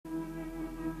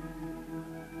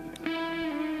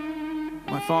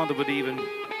My father would even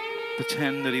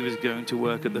pretend that he was going to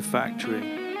work at the factory,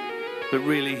 but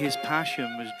really his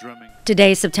passion was drumming.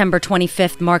 Today, September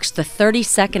 25th, marks the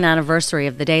 32nd anniversary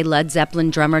of the day Led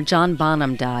Zeppelin drummer John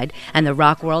Bonham died, and the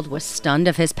rock world was stunned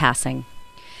of his passing.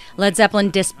 Led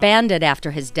Zeppelin disbanded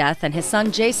after his death, and his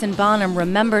son Jason Bonham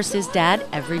remembers his dad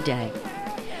every day.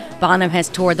 Bonham has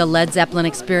toured the Led Zeppelin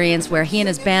experience, where he and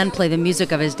his band play the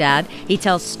music of his dad. He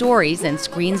tells stories, and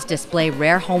screens display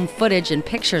rare home footage and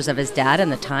pictures of his dad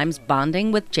and the times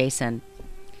bonding with Jason.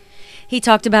 He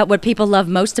talked about what people love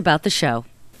most about the show.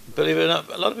 Believe it or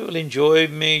not, a lot of people enjoy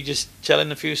me just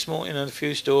telling a few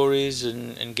stories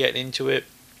and getting into it.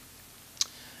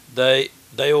 They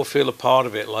all feel a part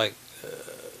of it, like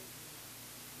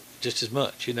just as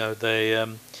much.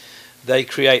 They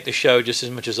create the show just as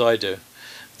much as I do.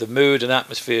 The mood and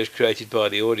atmosphere is created by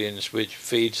the audience, which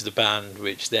feeds the band,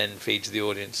 which then feeds the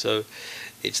audience. So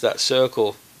it's that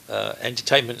circle,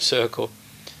 entertainment circle.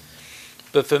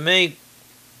 But for me,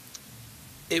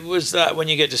 it was that when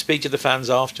you get to speak to the fans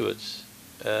afterwards,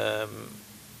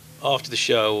 after the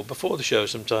show or before the show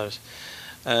sometimes,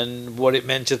 and what it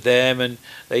meant to them, and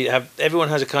everyone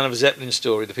has a kind of a Zeppelin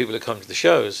story, the people that come to the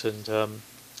shows, and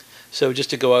so just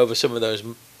to go over some of those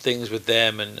things with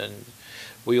them, and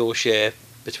we all share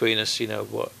between us,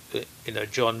 what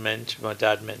John meant, my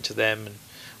dad meant to them, and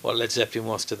what Led Zeppelin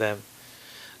was to them.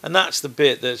 And that's the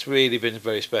bit that's really been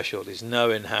very special, is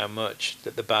knowing how much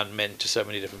that the band meant to so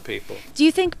many different people. Do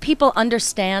you think people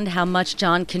understand how much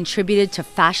John contributed to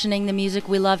fashioning the music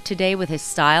we love today with his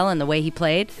style and the way he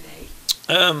played?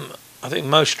 I think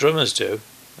most drummers do.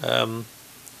 Well,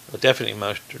 definitely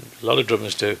a lot of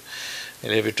drummers do.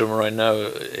 And every drummer I know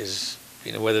is,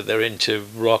 whether they're into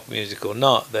rock music or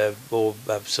not, they all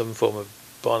have some form of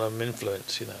Bonham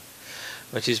influence,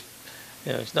 which is,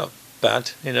 it's not bad.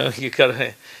 You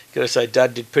gotta say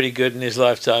Dad did pretty good in his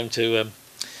lifetime to,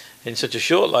 in such a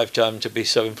short lifetime, to be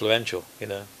so influential.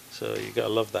 So you gotta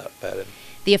love that about him.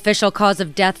 The official cause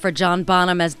of death for John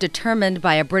Bonham, as determined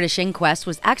by a British inquest,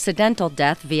 was accidental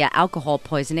death via alcohol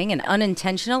poisoning and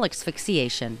unintentional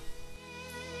asphyxiation.